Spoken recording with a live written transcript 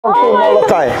Oh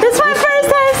molokai. This is my first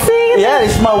time seeing it. Yeah,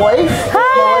 it's my wife.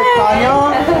 Hi.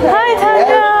 Tanya. Hi,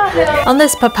 Tanya. Yeah. On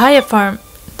this papaya farm,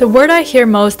 the word I hear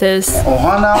most is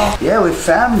Ohana. Yeah, with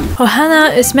family.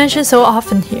 Ohana is mentioned so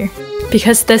often here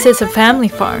because this is a family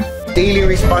farm. Daily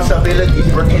responsibility,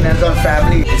 working as a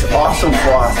family is awesome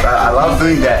for us. I love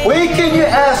doing that. Where can you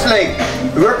ask, like,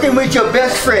 working with your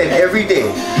best friend every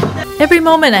day? Every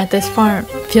moment at this farm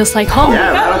feels like home.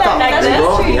 Yeah, right up top. Let's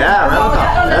go. Yeah, right up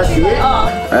top. That's it.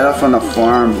 Right up on the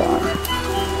farm barn.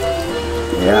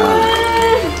 Yeah.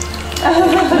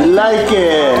 You like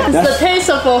it. It's the taste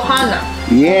of Ohana.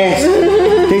 Yes.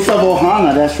 Taste of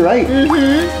Ohana, that's right.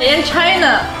 In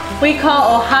China, we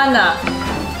call Ohana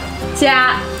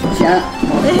家. Yeah.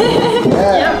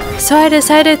 So I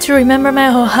decided to remember my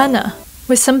Ohana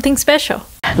with something special.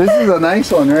 This is a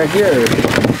nice one right here.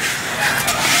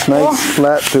 Nice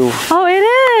flat too. Oh, it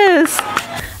is!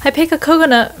 I pick a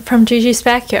coconut from Gigi's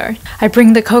backyard. I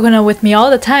bring the coconut with me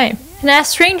all the time and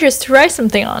ask strangers to write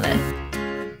something on it.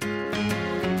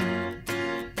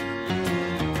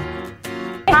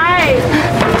 Hi!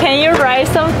 Can you write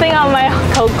something on my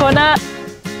coconut?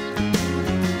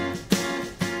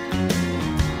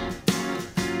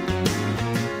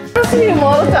 This is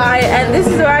Molokai and this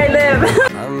is where I live.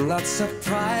 I'm not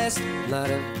surprised, not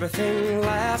everything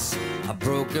lasts. I've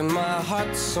broken my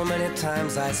heart so many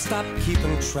times I stopped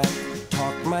keeping track.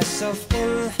 Talk myself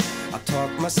in, I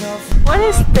talk myself. What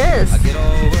is this? I get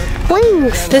over.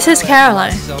 Wings! This is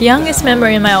Caroline, the youngest member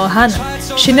in my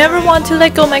Ohana. She never wanted to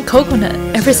let go of my coconut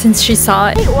ever since she saw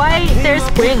it. Why there's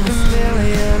wings?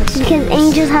 Because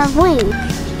angels have wings.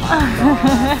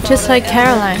 Just like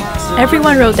Caroline,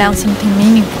 everyone wrote down something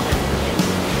meaningful.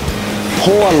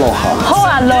 Ho'aloha.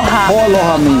 Ho'aloha.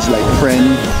 Ho'aloha means like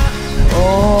friend.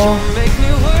 Oh. Make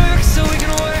me work so we can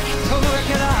work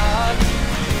it out.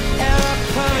 And I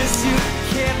promise you,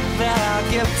 kid, that I'll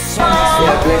give so much.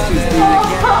 God bless you, Steve.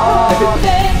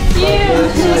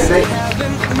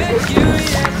 Haven't met you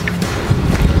yet.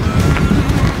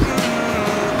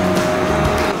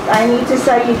 I need to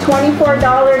sell you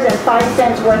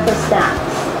 $24.05 worth of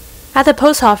stamps. At the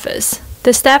post office,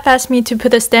 the staff asked me to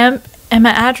put a stamp and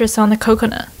my address on the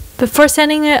coconut. Before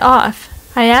sending it off,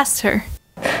 I asked her.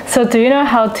 So do you know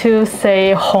how to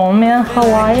say home in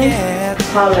Hawaiian?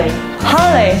 Hale.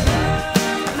 Hale.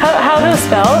 How to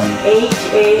spell?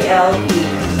 H-A-L-E.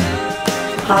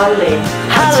 Hale.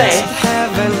 Hale.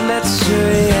 Haven't met you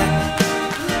yet.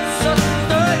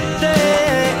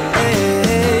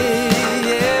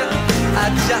 I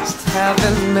just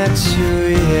haven't met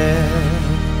you yet.